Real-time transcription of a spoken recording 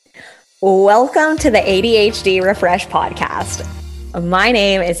Welcome to the ADHD Refresh podcast. My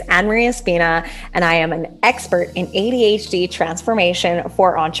name is Anne-Marie Espina, and I am an expert in ADHD transformation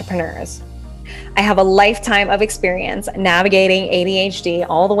for entrepreneurs. I have a lifetime of experience navigating ADHD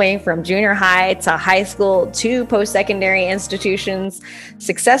all the way from junior high to high school to post-secondary institutions,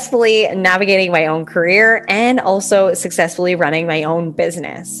 successfully navigating my own career and also successfully running my own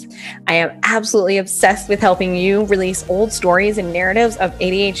business. I am absolutely obsessed with helping you release old stories and narratives of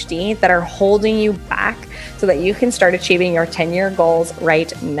ADHD that are holding you back so that you can start achieving your 10-year goals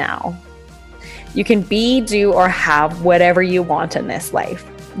right now. You can be, do, or have whatever you want in this life.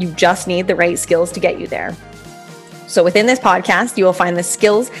 You just need the right skills to get you there. So within this podcast, you will find the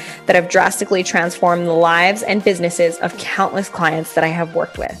skills that have drastically transformed the lives and businesses of countless clients that I have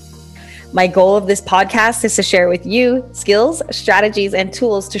worked with. My goal of this podcast is to share with you skills, strategies, and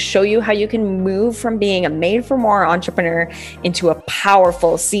tools to show you how you can move from being a made-for-more entrepreneur into a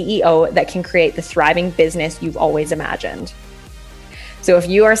powerful CEO that can create the thriving business you've always imagined. So if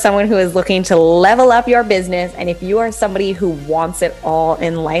you are someone who is looking to level up your business, and if you are somebody who wants it all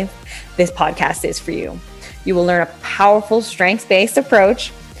in life, this podcast is for you. You will learn a powerful strengths-based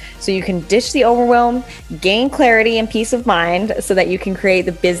approach so you can ditch the overwhelm, gain clarity and peace of mind so that you can create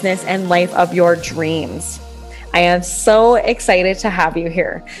the business and life of your dreams. I am so excited to have you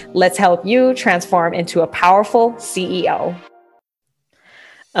here. Let's help you transform into a powerful CEO.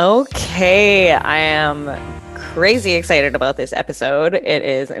 Okay, I am crazy excited about this episode. It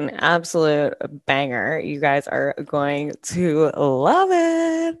is an absolute banger. You guys are going to love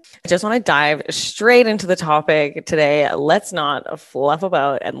it. I just want to dive straight into the topic today. Let's not fluff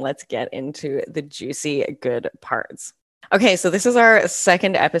about and let's get into the juicy good parts. Okay, so this is our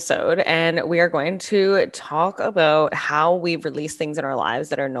second episode, and we are going to talk about how we release things in our lives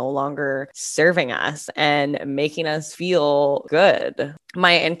that are no longer serving us and making us feel good.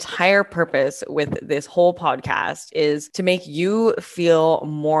 My entire purpose with this whole podcast is to make you feel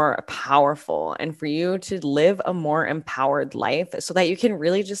more powerful and for you to live a more empowered life so that you can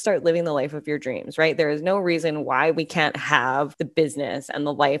really just start living the life of your dreams, right? There is no reason why we can't have the business and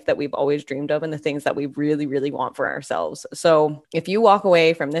the life that we've always dreamed of and the things that we really, really want for ourselves. So if you walk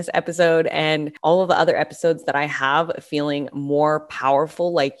away from this episode and all of the other episodes that I have feeling more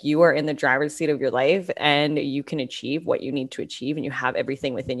powerful, like you are in the driver's seat of your life and you can achieve what you need to achieve and you have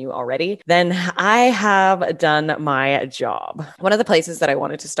everything within you already, then I have done my job. One of the places that I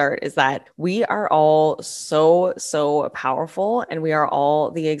wanted to start is that we are all so powerful and we are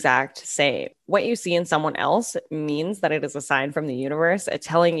all the exact same. What you see in someone else means that it is a sign from the universe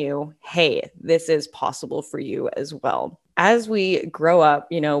telling you, hey, this is possible for you as well. As we grow up,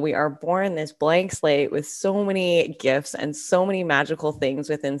 we are born this blank slate with so many gifts and so many magical things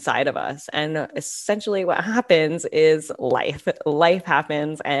within inside of us. And essentially what happens is life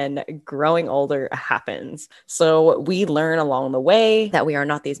happens and growing older happens. So we learn along the way that we are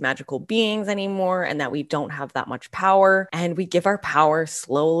not these magical beings anymore and that we don't have that much power. And we give our power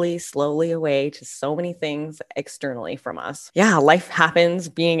slowly away to so many things externally from us. Yeah, life happens.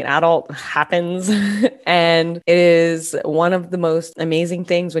 Being an adult happens. And it is one of the most amazing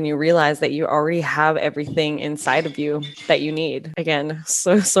things when you realize that you already have everything inside of you that you need. Again,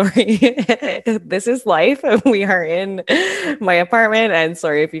 so sorry. This is life. We are in my apartment, and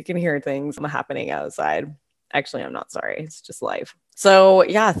sorry if you can hear things happening outside. Actually, I'm not sorry. It's just life. So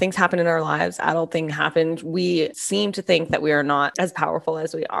yeah, things happen in our lives. Adult thing happened. We seem to think that we are not as powerful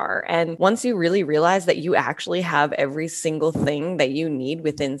as we are. And once you really realize that you actually have every single thing that you need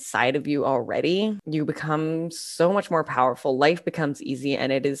within inside of you already, you become so much more powerful. Life becomes easy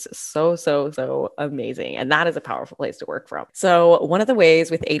and it is so amazing. And that is a powerful place to work from. So one of the ways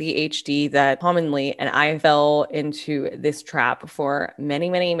with ADHD that commonly, and I fell into this trap for many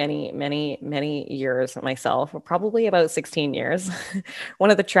years myself, probably about 16 years.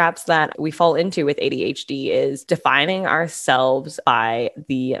 One of the traps that we fall into with ADHD is defining ourselves by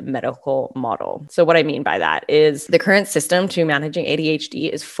the medical model. So what I mean by that is the current system to managing ADHD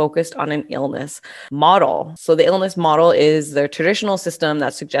is focused on an illness model. So the illness model is the traditional system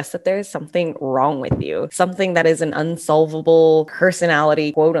that suggests that there is something wrong with you, something that is an unsolvable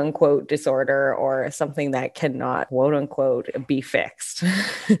personality, quote unquote, disorder, or something that cannot, quote unquote, be fixed.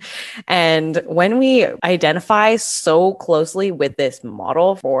 And when we identify so closely with with this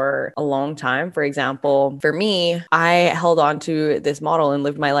model for a long time. For example, for me, I held on to this model and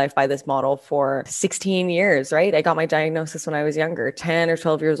lived my life by this model for 16 years, right? I got my diagnosis when I was younger, 10 or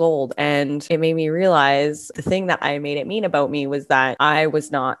 12 years old. And it made me realize the thing that I made it mean about me was that I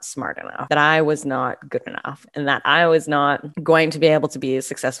was not smart enough, that I was not good enough, and that I was not going to be able to be as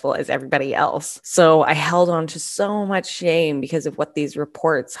successful as everybody else. So I held on to so much shame because of what these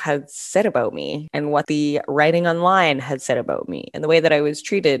reports had said about me and what the writing online had said about me and the way that I was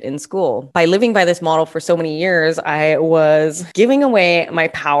treated in school. By living by this model for so many years, I was giving away my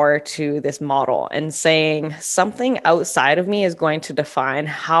power to this model and saying something outside of me is going to define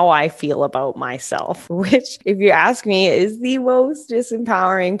how I feel about myself, which, if you ask me, is the most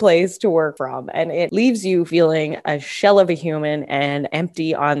disempowering place to work from. And it leaves you feeling a shell of a human and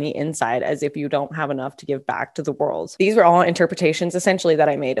empty on the inside, as if you don't have enough to give back to the world. These were all interpretations essentially that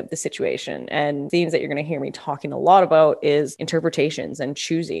I made of the situation. And themes that you're going to hear me talking a lot about is interpretations and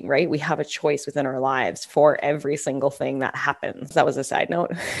choosing, right? We have a choice within our lives for every single thing that happens. That was a side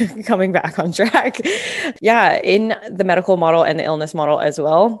note. Coming back on track. Yeah, in the medical model and the illness model as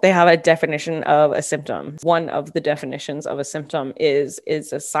well, they have a definition of a symptom. One of the definitions of a symptom is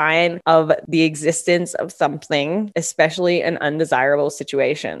a sign of the existence of something, especially an undesirable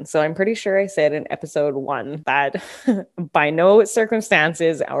situation. So I'm pretty sure I said in episode 1 that by no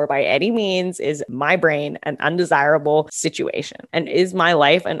circumstances or by any means is my brain an undesirable situation. And is my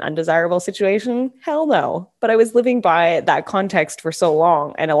life an undesirable situation? Hell no. But I was living by that context for so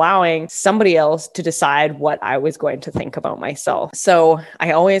long and allowing somebody else to decide what I was going to think about myself. So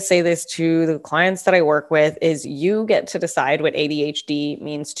I always say this to the clients that I work with is you get to decide what ADHD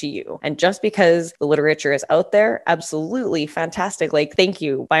means to you. And just because the literature is out there, absolutely fantastic. Like, thank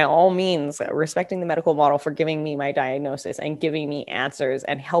you by all means, respecting the medical model for giving me my diagnosis and giving me answers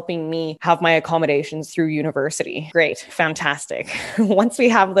and helping me have my accommodations through university. Great. Fantastic. Once we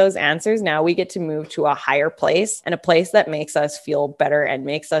have those answers, now we get to move to a higher place and a place that makes us feel better and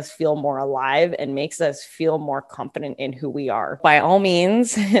makes us feel more alive and makes us feel more confident in who we are. By all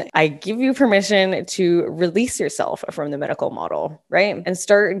means, I give you permission to release yourself from the medical model, right? And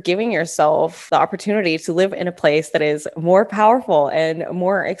start giving yourself the opportunity to live in a place that is more powerful and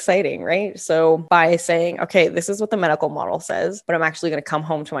more exciting, right? So by saying, okay, this is what the medical model says, but I'm actually going to come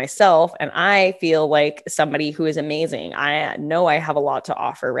home to myself and I feel like somebody who is amazing. I know I have a lot to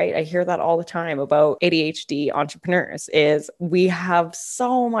offer, right? I hear that all the time about ADHD entrepreneurs is we have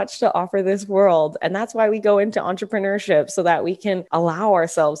so much to offer this world. And that's why we go into entrepreneurship so that we can allow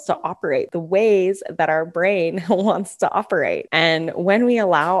ourselves to operate the ways that our brain wants to operate. And when we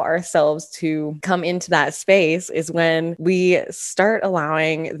allow ourselves to come into that space is when we start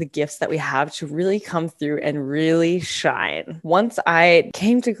allowing the gifts that we have to really come through and really shine. Once I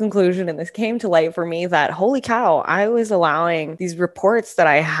came to conclusion and this came to light for me that holy cow, I was allowing these reports that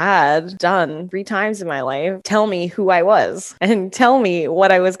I had done 3 times in my life tell me who I was and tell me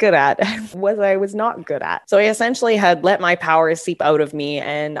what I was good at, what I was not good at. So I essentially had let my power seep out of me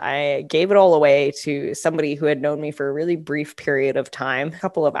and I gave it all away to somebody who had known me for a really brief period of time, a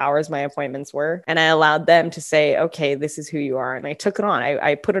couple of hours my appointments were, and I allowed them to say, okay, this is who you are. And I took it on.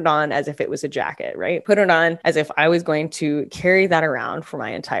 I put it on as if it was a jacket, right? Put it on as if I was going to carry that around for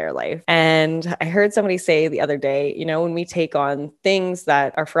my entire life. And I heard somebody say the other day, you know, when we take on things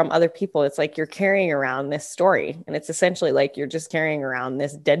that are from other people, it's like you're carrying around this story. And it's essentially like you're just carrying around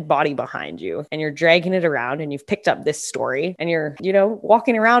this dead body behind you and you're dragging it around and you've picked up this story and you're, you know,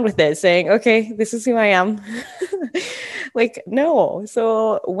 walking around with it saying, okay, this is who I am. Like, no.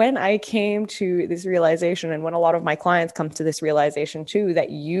 So when I came to this realization and when a lot of my clients come to this realization too, that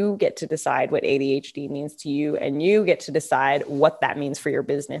you get to decide what ADHD means to you and you get to decide what that means for your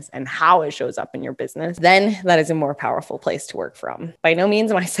business and how it shows up in your business, then that is a more powerful place to work from. By no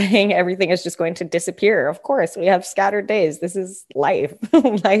means am I saying everything is just going to disappear. Of course, we have scattered days. This is life.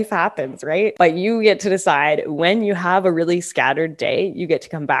 Life happens, right? But you get to decide when you have a really scattered day, you get to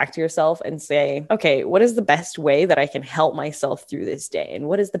come back to yourself and say, okay, what is the best way that I can help myself through this day? And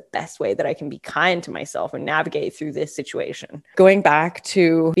what is the best way that I can be kind to myself and navigate through this situation? Going back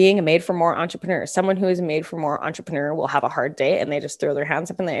to being a made for more entrepreneur, someone who is a made for more entrepreneur will have a hard day and they just throw their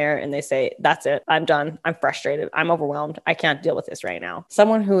hands up in the air and they say, that's it. I'm done. I'm frustrated. I'm overwhelmed. I can't deal with this right now.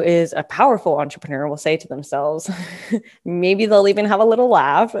 Someone who is a powerful entrepreneur will say to themselves, maybe they'll even have a little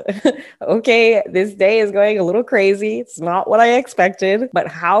laugh. Okay, this day is going a little crazy. It's not what I expected, but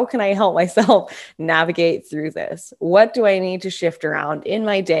how can I help myself navigate through this? What What do I need to shift around in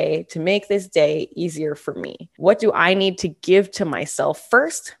my day to make this day easier for me? What do I need to give to myself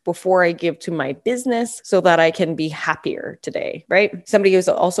first before I give to my business so that I can be happier today, right? Somebody who's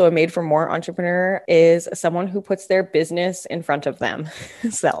also a made for more entrepreneur is someone who puts their business in front of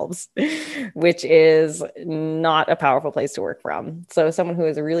themselves, which is not a powerful place to work from. So someone who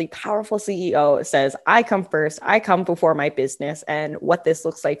is a really powerful CEO says, I come first, I come before my business. And what this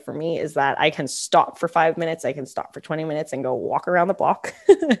looks like for me is that I can stop for 5 minutes, I can stop for 20 minutes and go walk around the block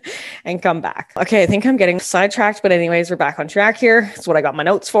and come back. Okay, I think I'm getting sidetracked, but anyways, we're back on track here. It's what I got my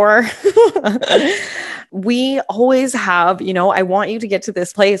notes for. We always have, I want you to get to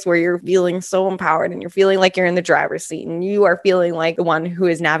this place where you're feeling so empowered and you're feeling like you're in the driver's seat and you are feeling like the one who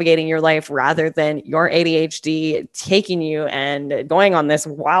is navigating your life rather than your ADHD taking you and going on this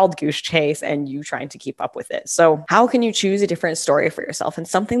wild goose chase and you trying to keep up with it. So how can you choose a different story for yourself and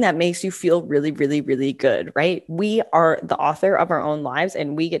something that makes you feel really, really, really good, right? We are the author of our own lives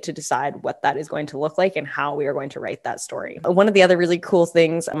and we get to decide what that is going to look like and how we are going to write that story. One of the other really cool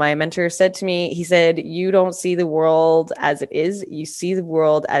things my mentor said to me, he said, you don't see the world as it is, you see the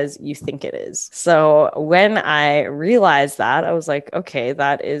world as you think it is. So when I realized that, I was like, okay,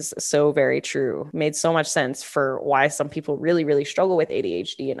 that is so very true. Made so much sense for why some people really, really struggle with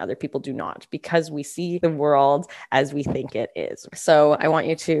ADHD and other people do not, because we see the world as we think it is. So I want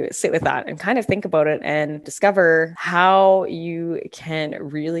you to sit with that and kind of think about it and discover how you can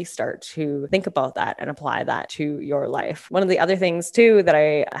really start to think about that and apply that to your life. One of the other things too that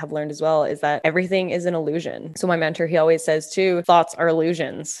I have learned as well is that everything is an illusion. So my mentor, he always says too, thoughts are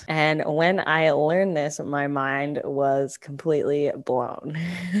illusions. And when I learned this, my mind was completely blown.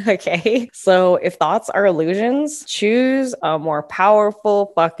 Okay. So if thoughts are illusions, choose a more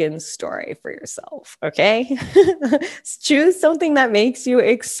powerful fucking story for yourself. Okay. Choose something that makes you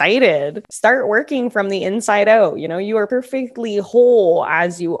excited. Start working from the inside out. You are perfectly whole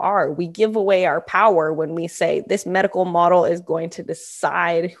as you are. We give away our power when we say this medical model is going to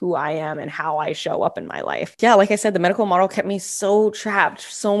decide who I am and how I show up in my life. Yeah, like I said, the medical model kept me so trapped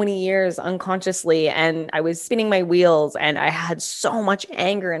so many years unconsciously, and I was spinning my wheels and I had so much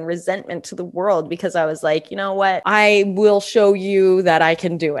anger and resentment to the world because I was like, you know what? I will show you that I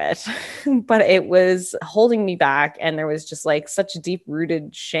can do it. But it was holding me back, and there was just like such deep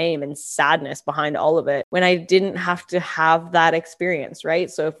rooted shame and sadness behind all of it when I didn't have to have that experience,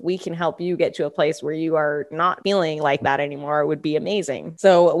 right? So if we can help you get to a place where you are not feeling like that anymore, it would be amazing.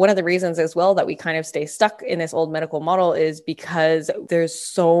 So one of the reasons as well that we kind of stay stuck in this old medical model is because there's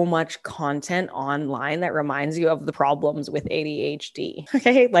so much content online that reminds you of the problems with ADHD.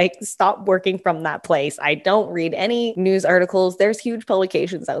 Okay, like stop working from that place. I don't read any news articles. There's huge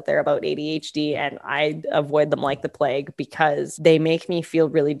publications out there about ADHD and I avoid them like the plague because they make me feel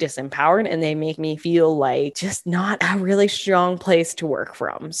really disempowered and they make me feel like just not a really strong place to work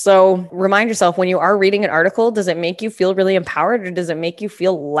from. So remind yourself, when you are reading an article, does it make you feel really empowered or does it make you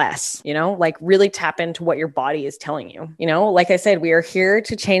feel less? Like really tap into what your body is telling you. Like I said, we are here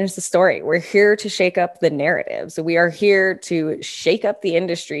to change the story. We're here to shake up the narrative. So we are here to shake up the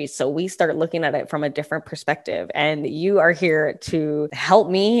industry so we start looking at it from a different perspective. And you are here to help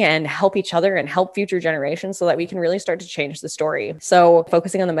me and help each other and help future generations so that we can really start to change the story. So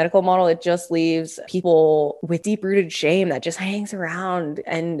focusing on the medical model, it just leaves people with deep rooted shame that just hangs around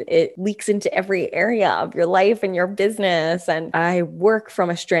and it leaks into every area of your life and your business. And I work from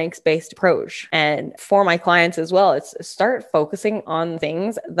a strengths-based approach. And for my clients as well, it's start focusing on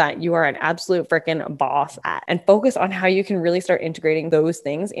things that you are an absolute freaking boss at and focus on how you can really start integrating those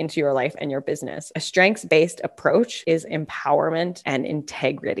things into your life and your business. A strengths-based approach is empowerment and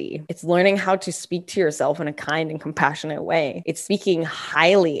integrity. It's learning how to speak to yourself in a kind and compassionate way. It's speaking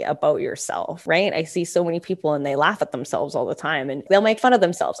highly about yourself, right? I see so many people and they laugh at themselves all the time and they'll make fun of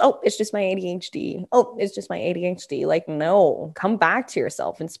themselves. Oh, it's just my ADHD. Oh, it's just my ADHD. Like, no, come back to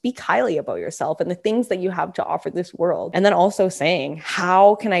yourself and speak highly about yourself and the things that you have to offer this world. And then also saying,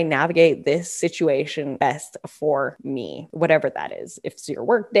 how can I navigate this situation best for me? Whatever that is. If it's your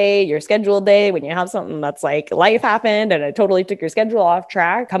work day, your scheduled day, when you have something that's like life happened and it totally took your schedule off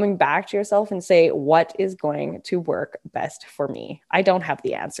track, coming back to yourself and say, what is going to work best for me? I don't have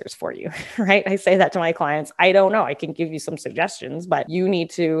the answers for you, right? I say that to my clients. I don't know. I can give you some suggestions, but you need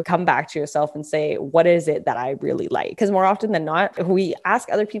to come back to yourself and say, what is it that I really like? Because more often than not, we ask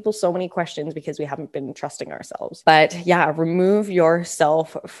other people so many questions because we haven't been trusting ourselves. But yeah, remove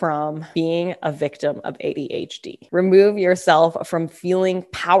yourself from being a victim of ADHD. Remove yourself from feeling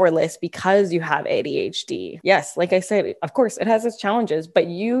powerless because you have ADHD. Yes, like I said, of course, it has its challenges, but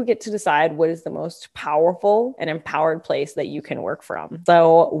you get to decide what is the most powerful and empowered place that you can work from.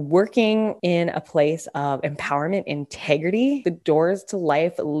 So working in a place of empowerment, integrity, the doors to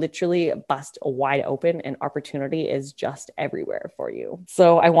life literally bust wide open and opportunity is just everywhere for you.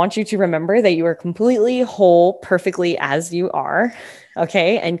 So I want you to remember that you are completely whole, perfectly as you are.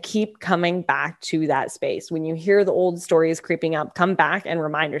 Okay. And keep coming back to that space. When you hear the old stories creeping up, come back and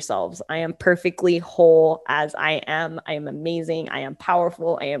remind yourselves, I am perfectly whole as I am. I am amazing. I am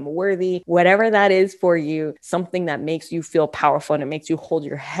powerful. I am worthy. Whatever that is for you, something that makes you feel powerful and it makes you hold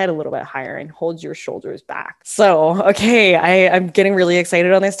your head a little bit higher and hold your shoulders back. So, okay, I'm getting really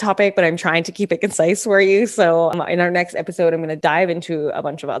excited on this topic, but I'm trying to keep it concise for you. So in our next episode, I'm going to dive into a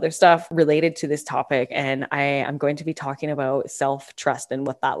bunch of other stuff related to this topic. And I am going to be talking about self-trust and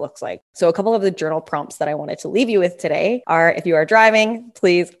what that looks like. So a couple of the journal prompts that I wanted to leave you with today are, if you are driving,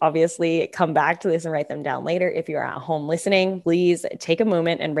 please obviously come back to this and write them down later. If you're at home listening, please take a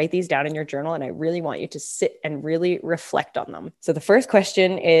moment and write these down in your journal. And I really want you to sit and really reflect on them. So the first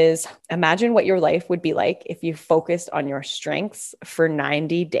question is, imagine what your life would be like if you focused on your strengths for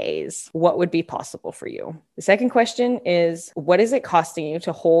 90 days. What would be possible for you? The second question is, what is it costing you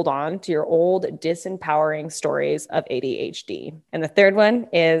to hold on to your old disempowering stories of ADHD? And the third one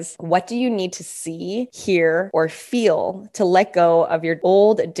is, what do you need to see, hear, or feel to let go of your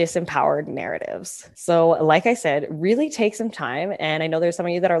old disempowered narratives? So like I said, really take some time. And I know there's some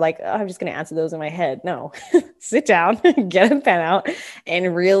of you that are like, oh, I'm just going to answer those in my head. No, sit down, get a pen out,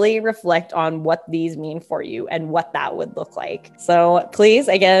 and really reflect on what these mean for you and what that would look like. So please,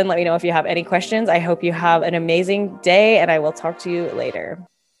 again, let me know if you have any questions. I hope you have an amazing day, and I will talk to you later.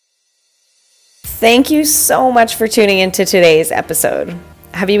 Thank you so much for tuning into today's episode.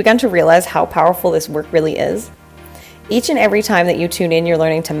 Have you begun to realize how powerful this work really is? Each and every time that you tune in, you're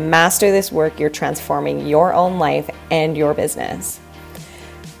learning to master this work. You're transforming your own life and your business.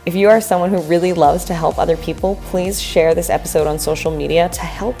 If you are someone who really loves to help other people, please share this episode on social media to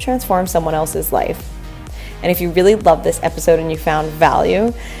help transform someone else's life. And if you really love this episode and you found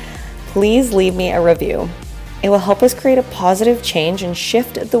value, please leave me a review. It will help us create a positive change and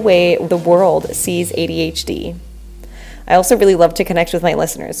shift the way the world sees ADHD. I also really love to connect with my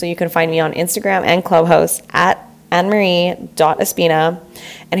listeners, so you can find me on Instagram and Clubhouse at annemarie.espina.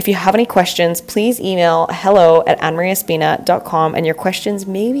 And if you have any questions, please email hello@annemarieespina.com, and your questions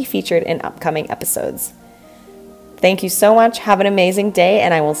may be featured in upcoming episodes. Thank you so much. Have an amazing day,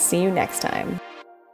 and I will see you next time.